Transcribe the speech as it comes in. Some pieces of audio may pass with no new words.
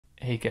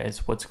Hey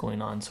guys, what's going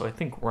on? So I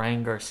think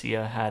Ryan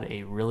Garcia had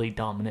a really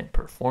dominant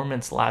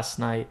performance last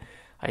night.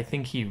 I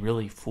think he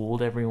really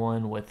fooled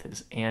everyone with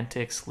his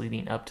antics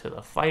leading up to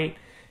the fight.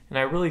 And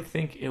I really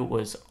think it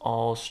was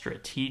all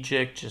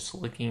strategic, just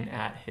looking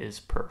at his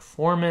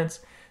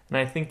performance. And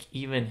I think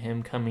even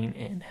him coming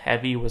in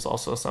heavy was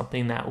also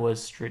something that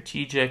was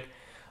strategic.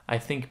 I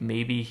think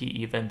maybe he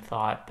even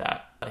thought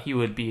that he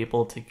would be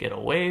able to get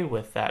away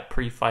with that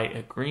pre-fight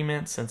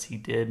agreement since he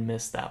did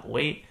miss that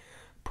weight.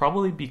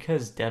 Probably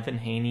because Devin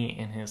Haney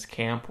and his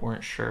camp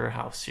weren't sure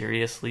how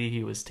seriously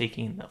he was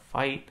taking the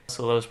fight.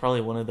 So that was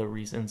probably one of the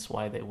reasons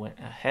why they went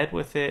ahead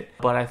with it.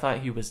 But I thought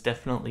he was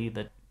definitely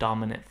the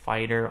dominant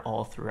fighter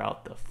all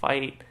throughout the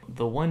fight.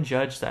 The one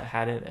judge that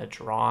had it a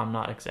draw, I'm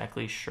not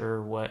exactly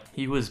sure what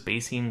he was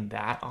basing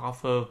that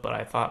off of, but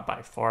I thought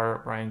by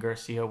far Ryan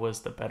Garcia was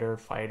the better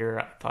fighter.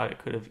 I thought it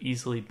could have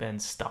easily been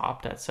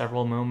stopped at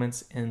several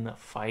moments in the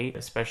fight,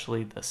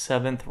 especially the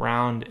 7th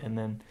round and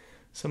then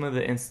some of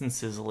the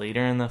instances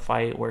later in the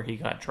fight where he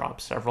got dropped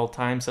several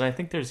times. And I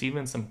think there's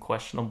even some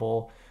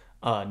questionable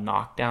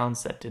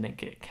knockdowns that didn't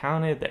get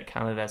counted, that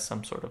counted as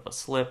some sort of a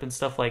slip and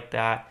stuff like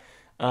that.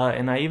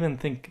 And I even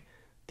think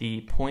the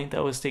point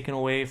that was taken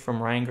away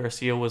from Ryan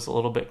Garcia was a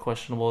little bit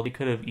questionable. They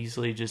could have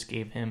easily just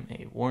gave him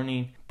a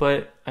warning.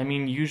 But, I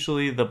mean,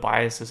 usually the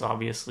bias is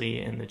obviously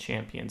in the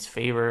champion's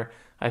favor.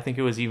 I think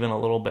it was even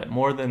a little bit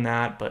more than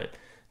that, but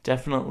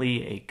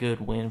definitely a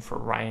good win for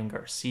Ryan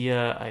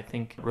Garcia. I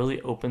think it really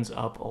opens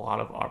up a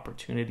lot of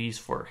opportunities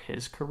for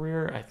his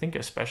career. I think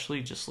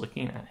especially just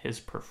looking at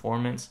his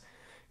performance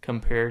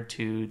compared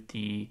to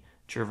the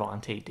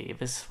Gervonta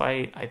Davis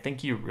fight, I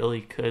think you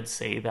really could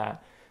say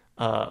that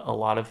a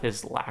lot of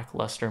his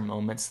lackluster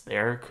moments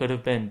there could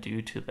have been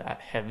due to that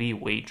heavy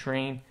weight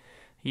drain.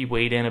 He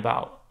weighed in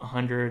about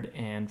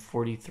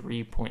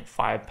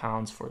 143.5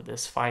 pounds for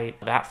this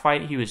fight. That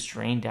fight, he was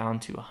drained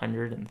down to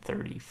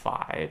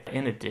 135.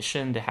 In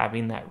addition to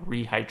having that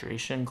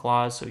rehydration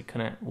clause, so he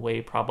couldn't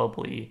weigh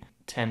probably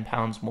 10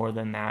 pounds more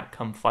than that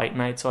come fight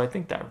night. So I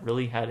think that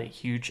really had a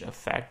huge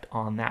effect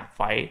on that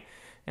fight.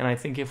 And I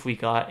think if we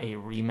got a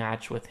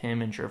rematch with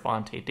him and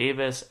Gervonta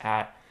Davis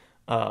at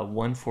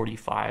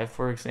 145,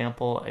 for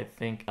example, I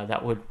think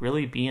that would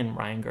really be in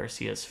Ryan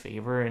Garcia's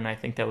favor, and I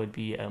think that would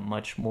be a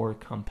much more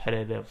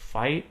competitive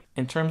fight.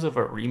 In terms of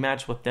a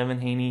rematch with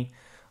Devin Haney,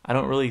 I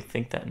don't really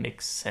think that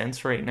makes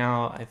sense right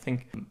now. I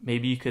think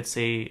maybe you could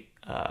say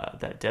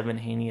that Devin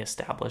Haney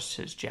established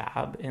his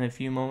jab in a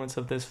few moments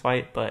of this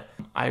fight, but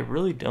I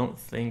really don't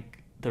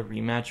think the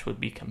rematch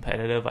would be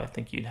competitive. I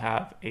think you'd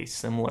have a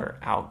similar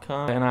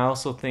outcome, and I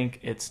also think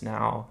it's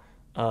now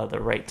the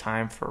right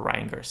time for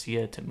Ryan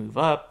Garcia to move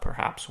up,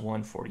 perhaps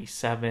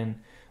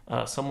 147,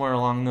 somewhere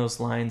along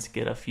those lines,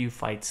 get a few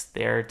fights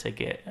there to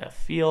get a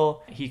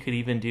feel. He could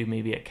even do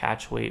maybe a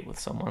catch weight with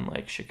someone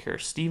like Shakur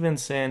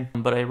Stevenson,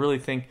 but I really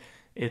think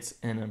it's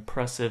an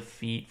impressive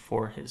feat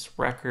for his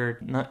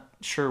record. Not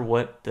sure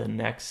what the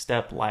next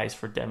step lies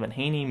for Devin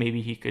Haney.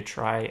 Maybe he could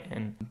try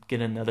and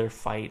get another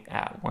fight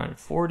at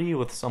 140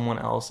 with someone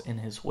else in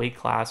his weight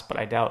class, but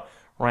I doubt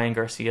Ryan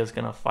Garcia is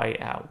going to fight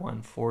at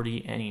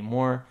 140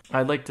 anymore.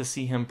 I'd like to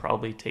see him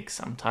probably take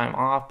some time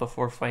off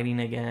before fighting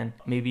again,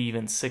 maybe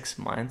even 6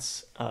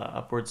 months,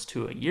 upwards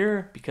to a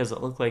year, because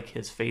it looked like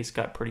his face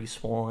got pretty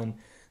swollen.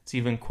 It's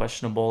even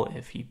questionable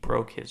if he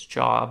broke his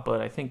jaw, but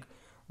I think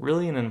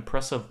really an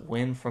impressive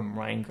win from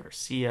Ryan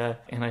Garcia.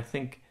 And I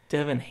think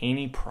Devin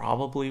Haney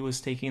probably was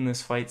taking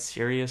this fight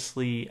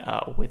seriously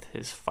with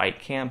his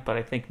fight camp, but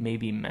I think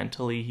maybe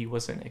mentally he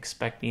wasn't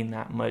expecting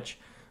that much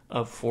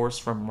of force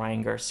from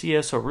Ryan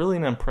Garcia. So really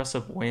an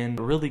impressive win,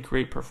 a really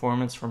great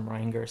performance from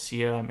Ryan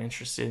Garcia. I'm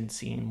interested in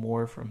seeing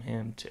more from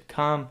him to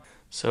come.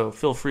 So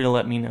feel free to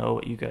let me know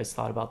what you guys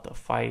thought about the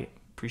fight.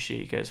 Appreciate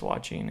you guys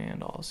watching,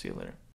 and I'll see you later.